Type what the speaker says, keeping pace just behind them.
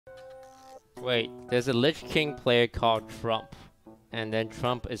Wait, there's a Lich King player called Trump, and then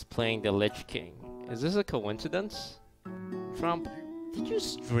Trump is playing the Lich King. Is this a coincidence? Trump, did you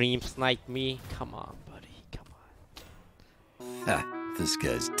stream snipe me? Come on, buddy, come on. Ha, this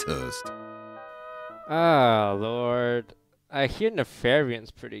guy's toast. Oh, Lord. I hear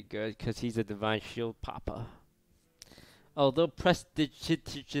Nefarian's pretty good, because he's a Divine Shield Papa. Although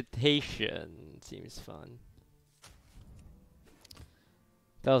Prestidigitation seems fun.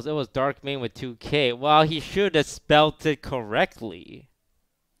 It was Dark Main with 2k. Well, he should have spelled it correctly.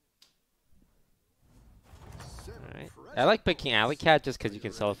 Alright. I like picking Alley Cat just because you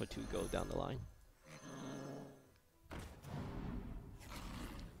can sell it for 2 gold down the line.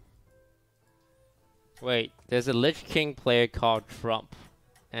 Wait, there's a Lich King player called Trump,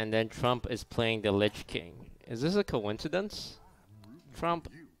 and then Trump is playing the Lich King. Is this a coincidence?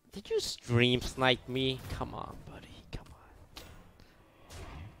 Trump, did you stream snipe me? Come on, buddy. Come on.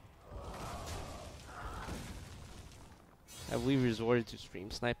 Have we resorted to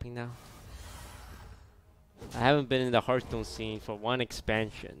stream sniping now? I haven't been in the Hearthstone scene for one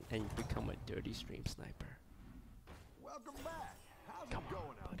expansion, and you become a dirty stream sniper. Welcome back. How's Come it on,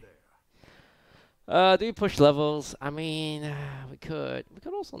 going out buddy. there? Do we push levels? I mean, we could. We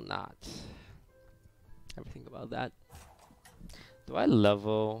could also not. Ever think about that? Do I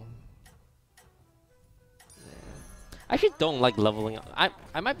level? Yeah. I actually don't like leveling up. I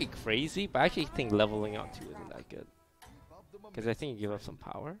might be crazy, but I actually think leveling up 2 isn't that good. Because I think you give up some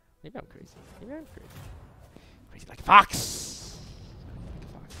power. Maybe I'm crazy. Maybe I'm crazy. Crazy like a fox! Like a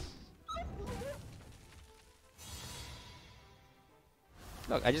fox.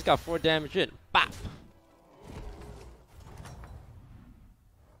 Look, I just got 4 damage in. Bop!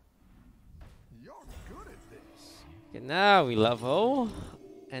 You're good at this. Okay, now we level.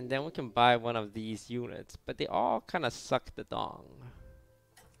 And then we can buy one of these units. But they all kind of suck the dong.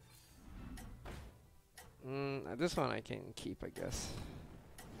 This one I can keep, I guess.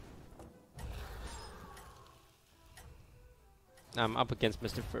 I'm up against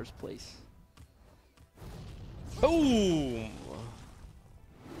Mr. First Place. Boom!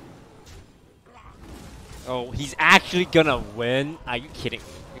 Oh, he's actually gonna win? Are you kidding me?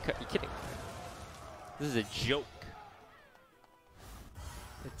 You're kidding me. This is a joke.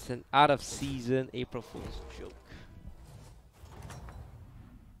 It's an out-of-season April Fool's joke.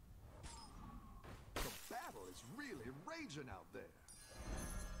 The battle is really raging out there.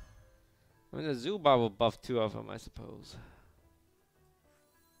 I mean, the Zubat will buff 2 of them, I suppose.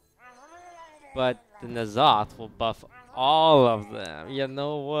 But the Nazoth will buff all of them. You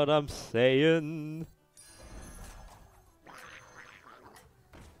know what I'm saying?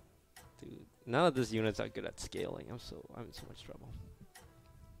 Dude, none of these units are good at scaling. I'm in so much trouble.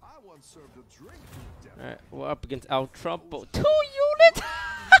 I once served a drink to the devil. Alright, we're up against El Trumpo. 2 units!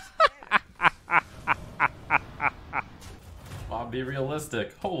 Well, be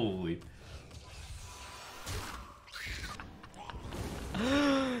realistic. Holy.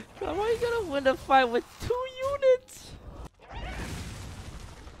 How are you gonna win a fight with 2 units?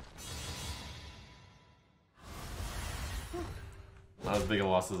 Not as big a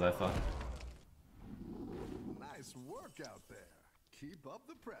loss as I thought. Nice work out there. Keep up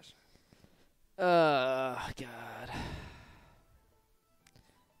the pressure. God.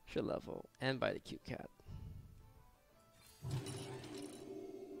 Should level and buy the cute cat.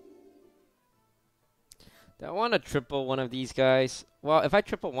 Do I want to triple one of these guys? Well, if I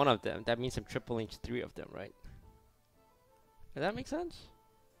triple one of them, that means I'm tripling 3 of them, right? Does that make sense?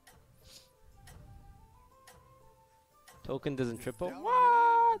 Token doesn't triple? Down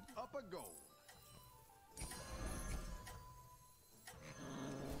What? and up a goal.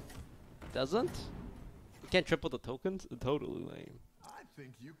 Doesn't? You can't triple the tokens? Totally lame. I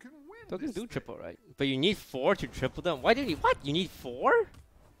think you can win. Tokens this do thing. triple, right? But you need 4 to triple them? Why do you what? You need 4?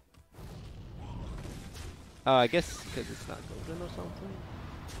 Oh, I guess because it's not golden or something.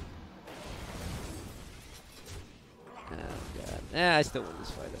 Oh god. Yeah, I still win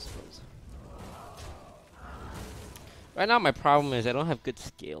this fight, I suppose. Right now my problem is I don't have good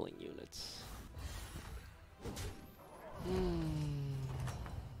scaling units.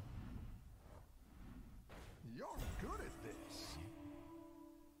 You're good at this.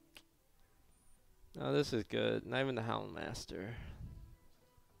 Oh, this is good. Not even the Hound Master.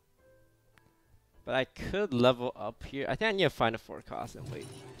 But I could level up here. I think I need to find a 4 cost and wait.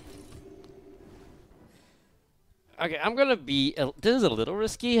 Okay, I'm gonna be... this is a little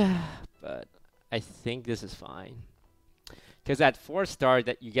risky, but I think this is fine. Because at 4-star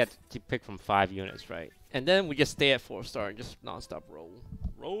that you get to pick from 5 units, right? And then we just stay at 4-star and just non-stop roll.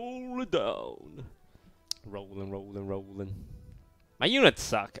 Roll it down. Rolling, rolling, rolling. My units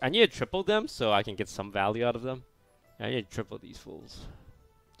suck. I need to triple them so I can get some value out of them. I need to triple these fools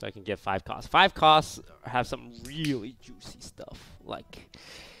so I can get 5 costs. 5 costs have some really juicy stuff, like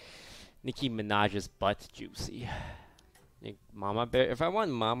Nicki Minaj's butt juicy. Mama Bear. If I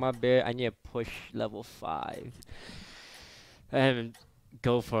want Mama Bear, I need to push level 5 and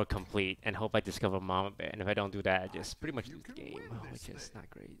go for a complete and hope I discover Mama Bear. And if I don't do that, I just pretty much lose the game, which is not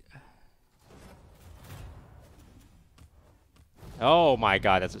great. Oh my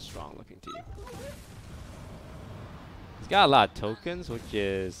god, that's a strong looking team. He's got a lot of tokens, which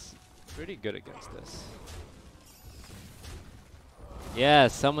is pretty good against us. Yeah,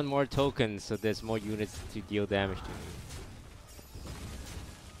 summon more tokens so there's more units to deal damage to me.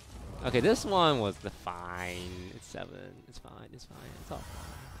 Okay, this one was the fine. It's 7. It's fine. It's fine. It's all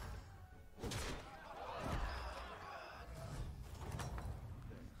fine.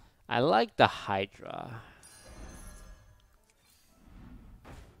 I like the Hydra.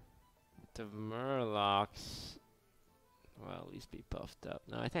 The Murlocs. Well, at least be buffed up.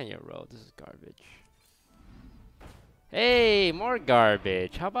 No, I think you're rolled. This is garbage. Hey, more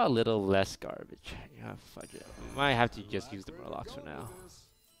garbage. How about a little less garbage? Yeah, fudge it. Might have to just use the Murlocs for now.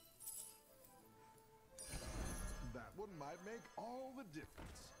 That one might make all the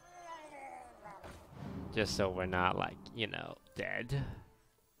difference. Just so we're not like, you know, dead.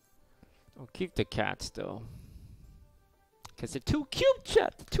 Don't keep the cats though. Cause they're too cute,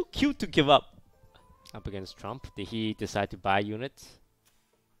 chat. Too cute to give up. Up against Trump. Did he decide to buy units?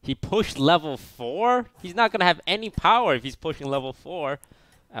 He pushed level 4? He's not gonna have any power if he's pushing level 4.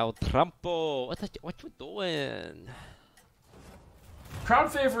 El Trumpo. What you doing?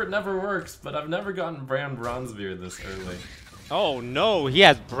 Crowd favorite never works, but I've never gotten Bran Bronzebeard this early. Oh no, he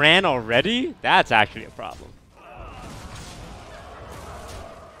has Bran already? That's actually a problem.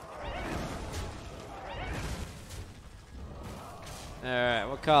 Alright,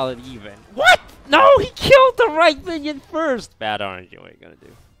 we'll call it even. What? No, he killed the right minion first! Bad RNG, what are you gonna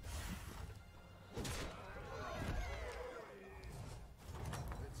do?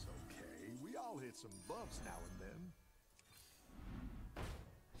 It's okay. We all hit some bumps now and then.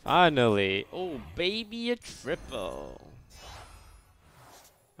 Finally. Oh, baby, a triple.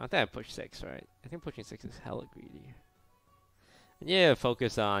 I think I pushed 6, right? I think pushing 6 is hella greedy. And yeah,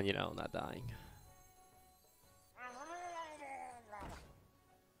 focus on, you know, not dying.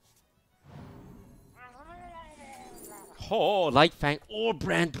 Oh, Light Fang or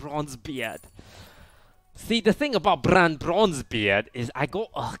Brand Bronzebeard. See, the thing about Brand Bronzebeard is I go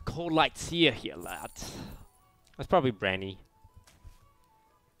Cold Light Seer here, lad. That's probably Branny.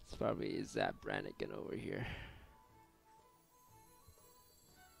 It's probably Zap Brannigan over here.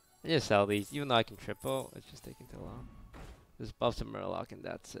 I just sell these, even though I can triple, it's just taking too long. Just buff some Murloc and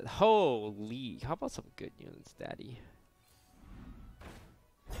that's it. Holy, how about some good units, daddy?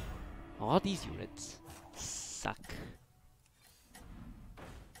 All these units suck.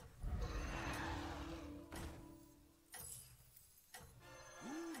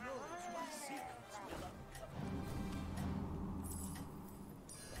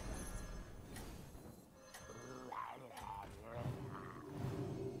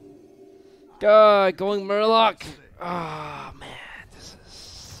 God, going Murloc. Ah, man, this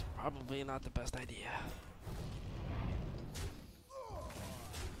is probably not the best idea.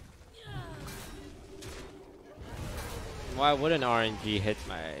 Why wouldn't RNG hit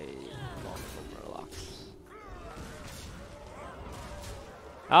my multiple Murlocs?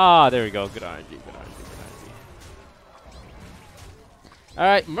 Ah, there we go. Good RNG, good RNG, good RNG.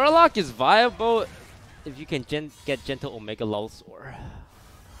 Alright, Murloc is viable if you can get Gentle Omega Lulsor.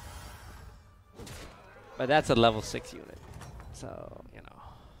 But that's a level 6 unit, so, you know.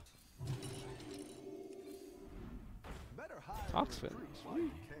 Toxfin.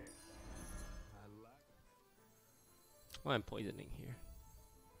 Why I'm poisoning here.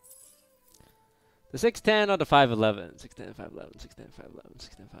 The 610 or the 511. 610, 511, 610, 511,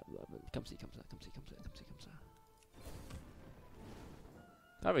 610, 511. Come see, come see, come see, come see, come see, come see.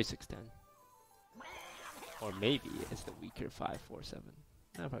 Probably 610. Or maybe it's the weaker 547.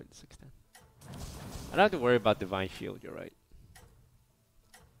 No, probably the 610. I don't have to worry about Divine Shield, you're right.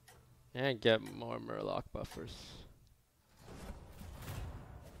 And get more Murloc buffers.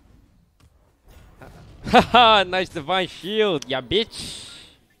 Haha, nice Divine Shield, ya bitch!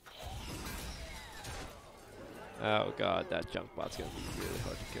 Oh god, that junk bot's gonna be really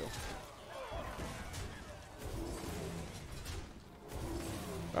hard to kill.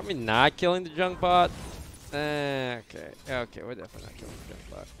 Probably not killing the junk bot. Okay, okay, we're definitely not killing the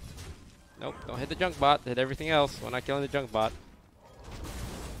junk bot. Nope, don't hit the junk bot. Hit everything else. We're not killing the junk bot.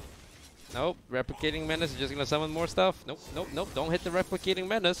 Nope. Replicating Menace is just gonna summon more stuff. Nope, nope, nope. Don't hit the Replicating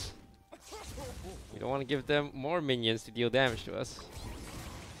Menace. We don't want to give them more minions to deal damage to us.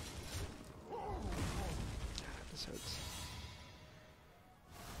 This hurts.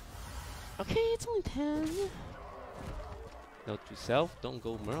 Okay, it's only 10. Note to self, don't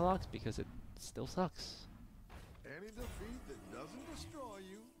go Murlocs because it still sucks. Any defeat that doesn't destroy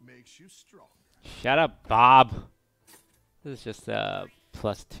you makes you stronger. Shut up, Bob. This is just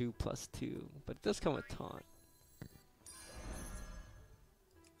 +2/+2, but it does come with taunt.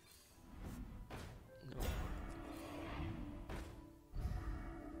 No.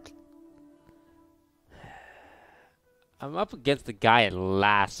 I'm up against the guy in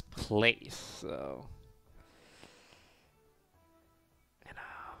last place, so. You know.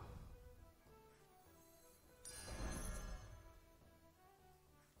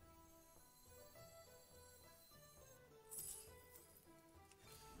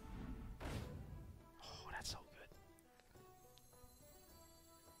 Oh, that's so good.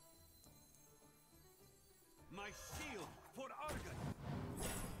 My shield for Argon.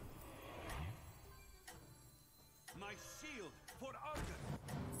 My shield for Argon.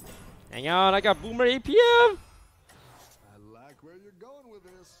 Hang on, I got Boomer APM! I like where you're going with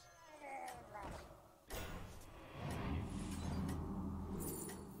this.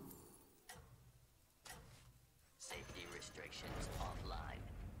 Safety restrictions offline.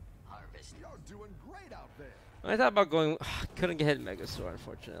 Harvest. You're doing great out there. I thought about going. Couldn't get hit Megastore,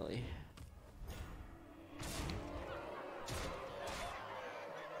 unfortunately.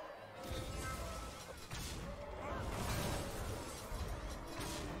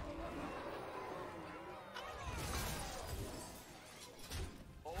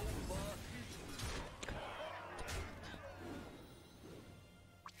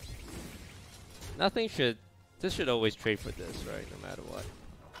 Nothing should. This should always trade for this, right? No matter what.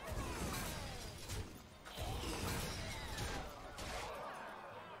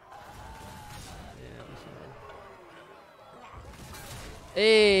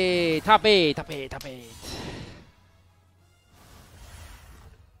 Hey, top 8, top 8, top 8.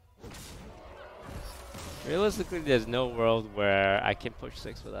 Realistically, there's no world where I can push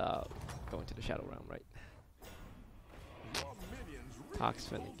 6 without going to the Shadow Realm, right? Your minions really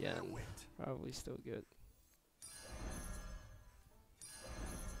Toxfin know their again. wit. Probably still good.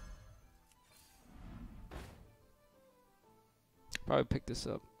 Probably pick this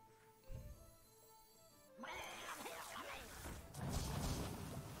up.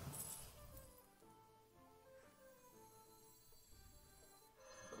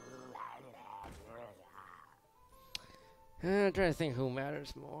 I'm trying to think who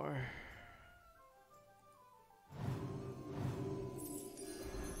matters more.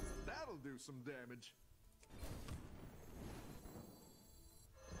 That'll do some damage.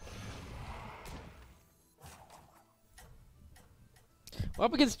 Well,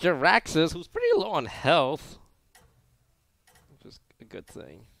 up against Jiraxis, who's pretty low on health. Which is a good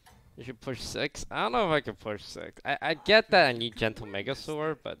thing. You should push 6. I don't know if I can push 6. I get that I need Gentle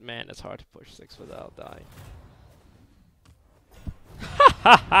Megasaur, but man, it's hard to push 6 without dying.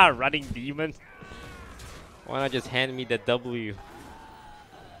 Haha, running demon. Why not just hand me the W?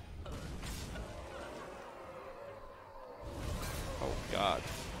 Oh god.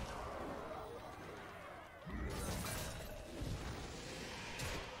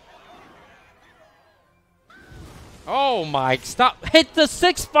 Oh my, stop. Hit the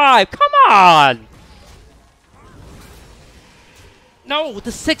 6-5. Come on. No,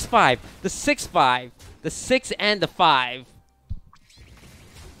 the 6-5. The 6-5. The 6 and the 5.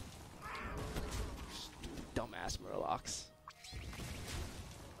 Dumbass Murlocs.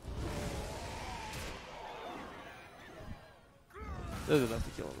 There's enough to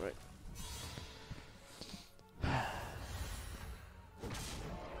kill him, right?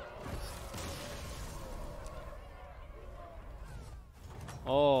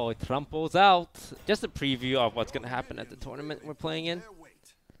 Oh, Trumpsc's out. Just a preview of what's gonna happen at the tournament we're playing in. Their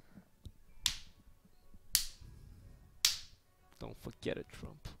weight. Don't forget it,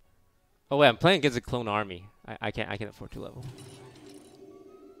 Trump. Oh wait, I'm playing against a clone army. I can't afford to level.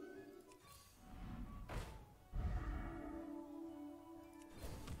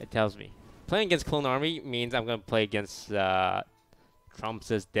 It tells me. Playing against clone army means I'm gonna play against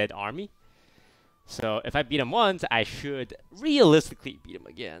Trumpsc's dead army. So if I beat him once, I should realistically beat him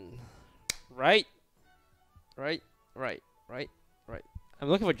again. Right? Right? Right? Right? Right? I'm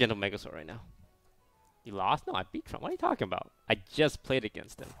looking for Gentle Megasaur right now. You lost? No, I beat Trump. What are you talking about? I just played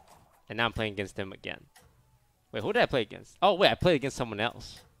against him. And now I'm playing against him again. Wait, who did I play against? Oh, wait, I played against someone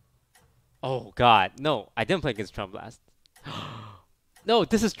else. Oh, God. No, I didn't play against Trump last. No,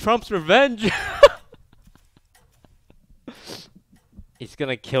 this is Trump's revenge. He's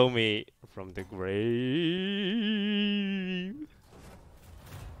gonna kill me from the grave.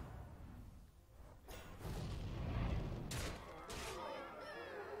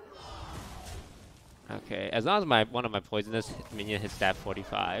 Okay, as long as one of my poisonous minion hits that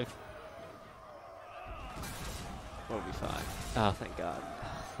 45, we'll be fine. Oh, thank God.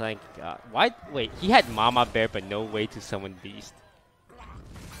 Thank God. Why? Wait, he had Mama Bear, but no way to summon Beast.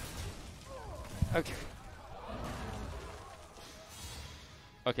 Okay.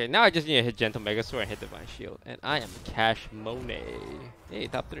 Okay, now I just need to hit Gentle Megasaur and hit Divine Shield. And I am Cash Monet. Hey,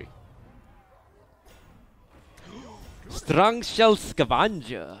 top 3. Strong Shell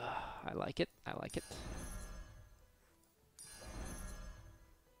Scavenger. I like it. I like it.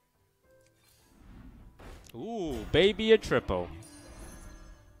 Ooh, baby, a triple.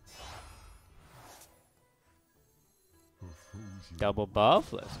 Double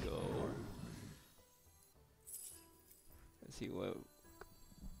buff. Let's go. Let's see what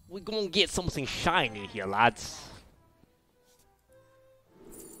we're gonna get. Something shiny here, lads.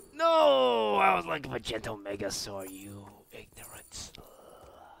 No, I was like a Gentle Megasaur, you ignorant slut.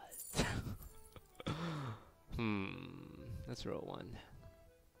 Let's roll one.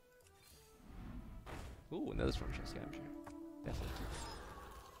 Ooh, another Storm Shell Scavenger. Definitely.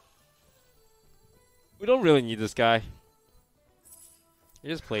 We don't really need this guy. We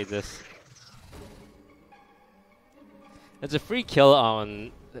just played this. It's a free kill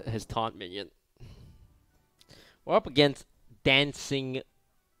on his taunt minion. We're up against Dancing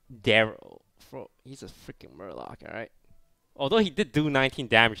Daryl. He's a freaking Murloc, alright? Although he did do 19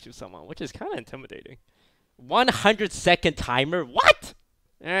 damage to someone, which is kind of intimidating. 100-second timer? What?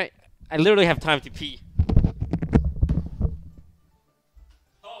 Alright, I literally have time to pee.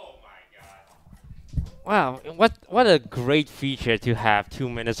 Oh my god. Wow, what a great feature to have 2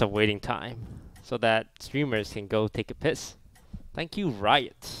 minutes of waiting time. So that streamers can go take a piss. Thank you,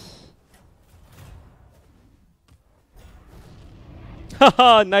 Riot.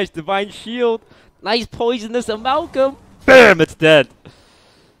 Haha, nice Divine Shield. Nice Poisonous Amalgam. Bam, it's dead.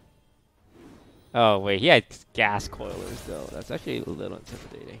 Oh, wait, he had gas coilers, though. That's actually a little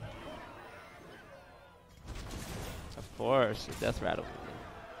intimidating. Of course, the Death Rattle.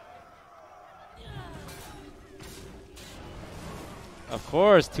 Of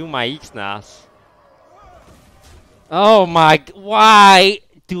course, 2 Maixnas. Oh my, why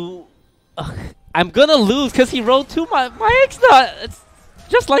do... I'm gonna lose because he rolled 2 Maixna. It's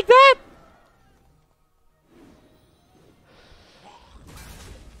just like that.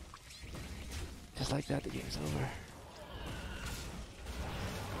 Just like that, the game's over.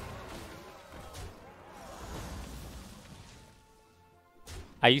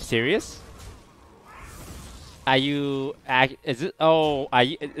 Are you serious? Are you is it? Oh, are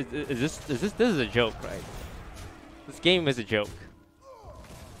you? Is this is a joke, right? This game is a joke.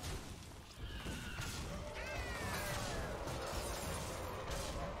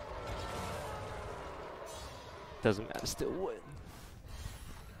 Doesn't matter, still win.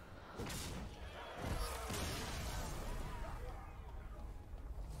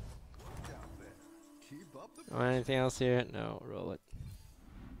 Anything else here? No, roll it.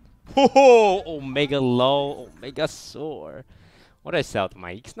 Ho Omega Low, Omega Soar. What did I sell? The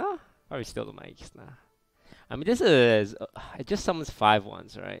Maixna? Probably still the Maixna. I mean, this is... it just summons 5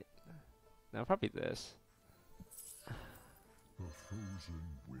 ones, right? No, probably this. Go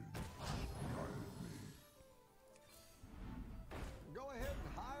ahead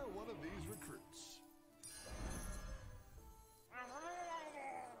and hire one of these recruits.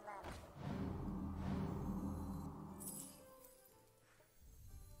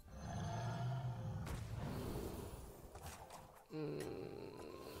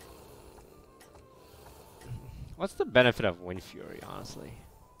 What's the benefit of Wind Fury, honestly?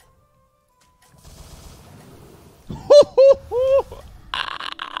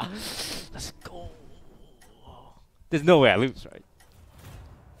 Let's go. There's no way I lose, right?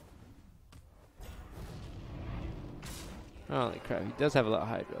 Holy crap, he does have a lot of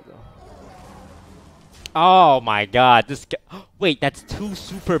Hydra, though. Oh my god, this guy... Wait, that's 2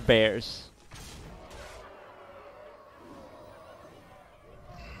 Super Bears.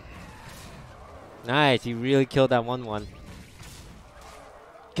 Nice, he really killed that 1/1.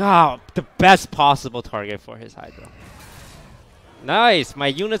 God, the best possible target for his Hydra. Nice, my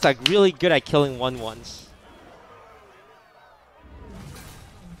units are really good at killing 1/1s.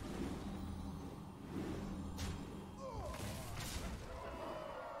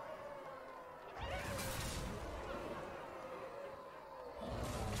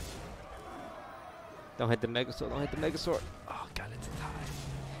 Don't hit the Megasaur, don't hit the Megasaur. Oh god, it's a tie.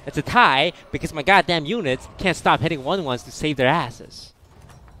 It's a tie because my goddamn units can't stop hitting 1/1s to save their asses.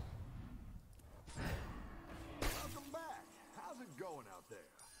 Welcome back. How's it going out there?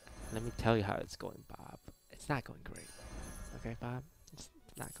 Let me tell you how it's going, Bob. It's not going great. Okay, Bob? It's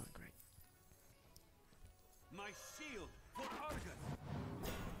not going great. My shield for Argus.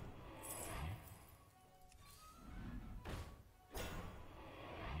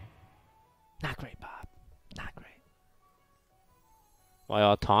 Not great, Bob. Not great. Why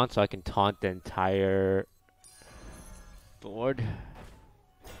I'll taunt so I can taunt the entire board.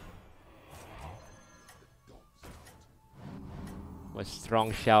 With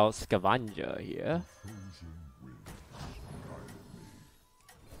strong shell scavenger here.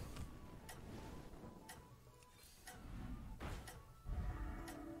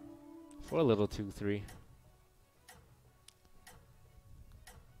 For a little 2/3.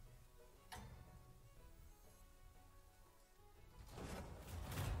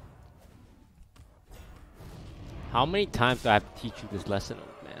 How many times do I have to teach you this lesson,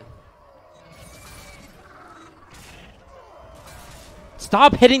 old man?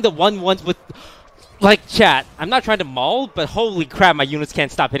 Stop hitting the 1/1s with... Like, chat, I'm not trying to maul, but holy crap, my units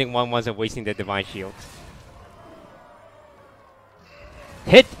can't stop hitting 1/1s and wasting their divine shields.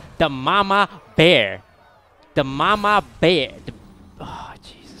 Hit the mama bear. The mama bear. Oh,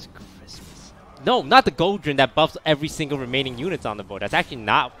 Jesus Christmas. No, not the Goldrin that buffs every single remaining units on the board. That's actually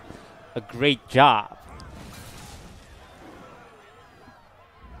not a great job.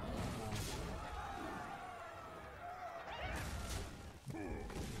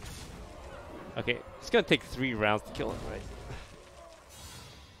 Okay, it's gonna take 3 rounds to kill him, right?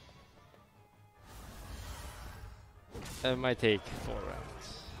 It might take 4 rounds.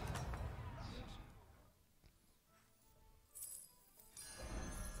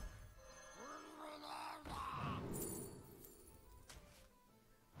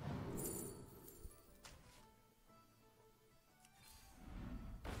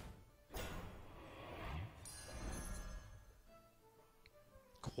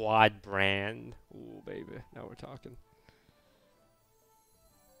 Quad brand. Ooh, baby. Now we're talking.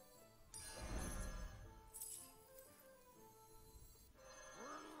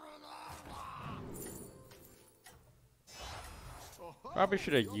 Probably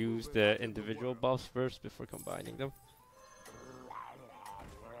should have used the individual buffs first before combining them.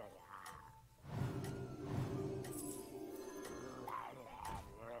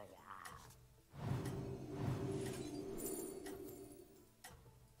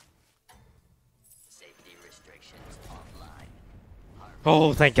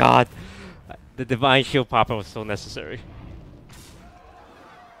 Oh, thank God! The Divine Shield Popper was so necessary.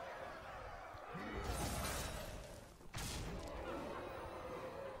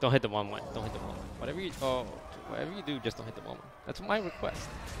 Don't hit the 1/1. Don't hit the 1/1. Whatever you do, just don't hit the 1/1. That's my request.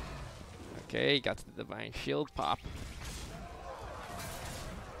 Okay, got to the Divine Shield Pop.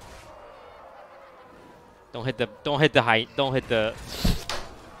 Don't hit the height. Don't hit the...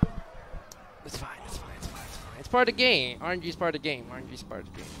 It's fine, it's fine, it's fine, it's fine. It's part of the game. RNG's part of the game. RNG's part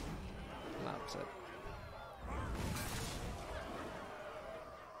of the game. I'm not upset.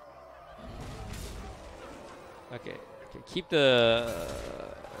 Okay, keep the...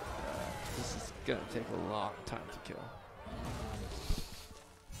 this is gonna take a long time to kill.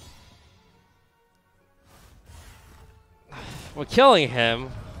 We're killing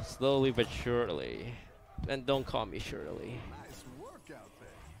him, slowly but surely. And don't call me Shirley. Nice work out there.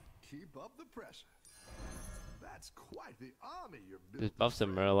 Keep up the pressure. That's quite the army you're building. This buffs a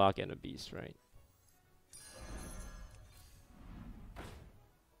Murloc and a Beast, right?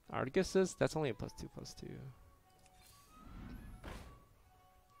 Arguses? That's only a +2/+2.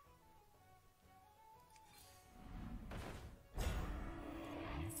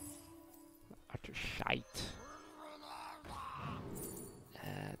 Utter shite.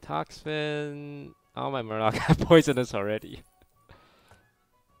 Toxfin. Oh, my Murloc have poisonous already.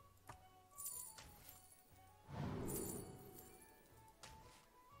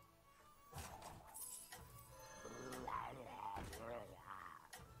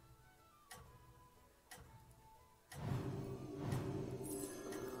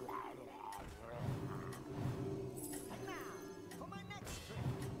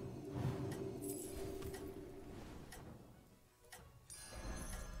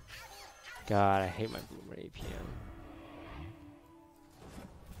 God, I hate my Bloomer APM.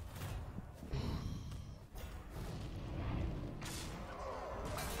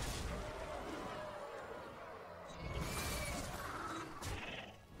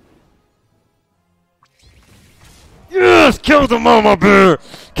 Yes! Kill the mama bear!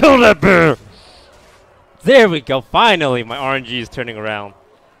 Kill that bear! There we go, finally my RNG is turning around.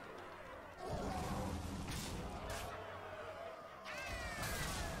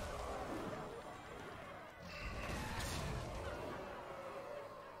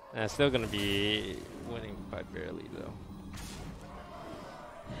 Still gonna be winning by barely though.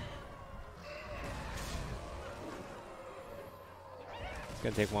 It's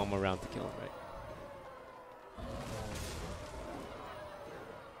gonna take one more round to kill him, right?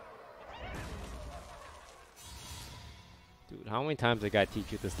 Dude, how many times I gotta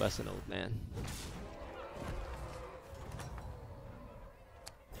teach you this lesson, old man?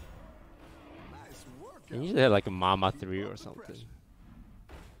 Nice work. You usually hit like a Mama 3 or something.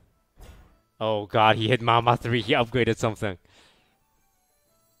 Oh god, he hit Mama 3, he upgraded something.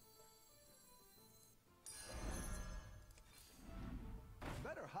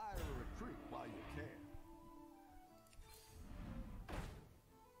 Better hire a recruit while you can.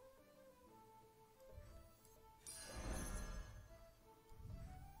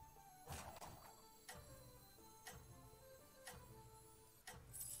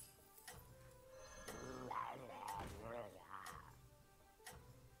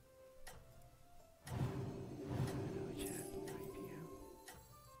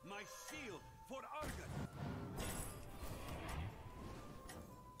 My shield for Argus.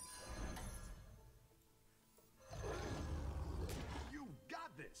 You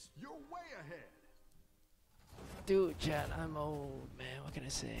got this. You're way ahead. Dude, chat, I'm old, man. What can I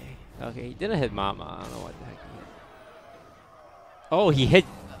say? Okay, he didn't hit Mama. I don't know what the heck he hit. Oh, he hit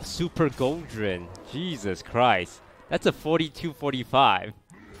Super Goldrin. Jesus Christ. That's a 42-45.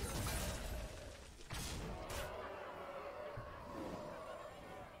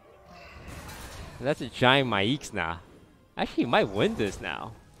 That's a giant Maix now. Actually, he might win this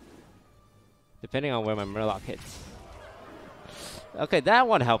now. Depending on where my Murloc hits. Okay, that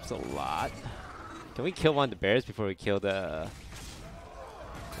one helps a lot. Can we kill one of the bears before we kill the...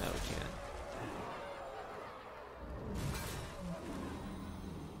 No, we can't.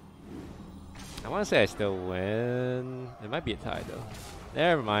 I want to say I still win. It might be a tie, though.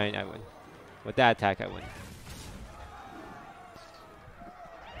 Never mind, I win. With that attack, I win.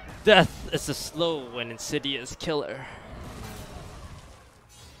 Death is a slow and insidious killer.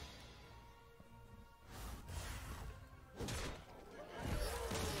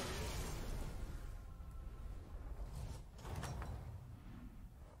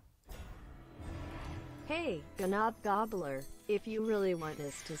 Hey, Gnob Gobbler, if you really want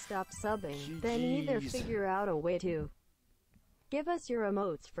us to stop subbing, then either figure out a way to give us your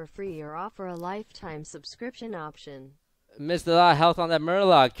emotes for free or offer a lifetime subscription option. Missed a lot of health on that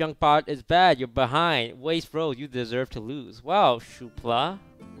Murloc. Junkbot is bad. You're behind. Waste road. You deserve to lose. Wow, Shupla.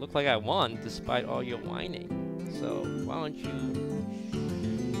 Look like I won despite all your whining. So, why don't you...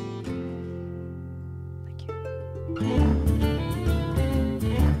 Thank you.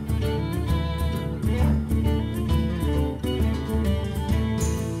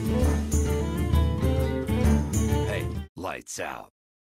 Hey, lights out.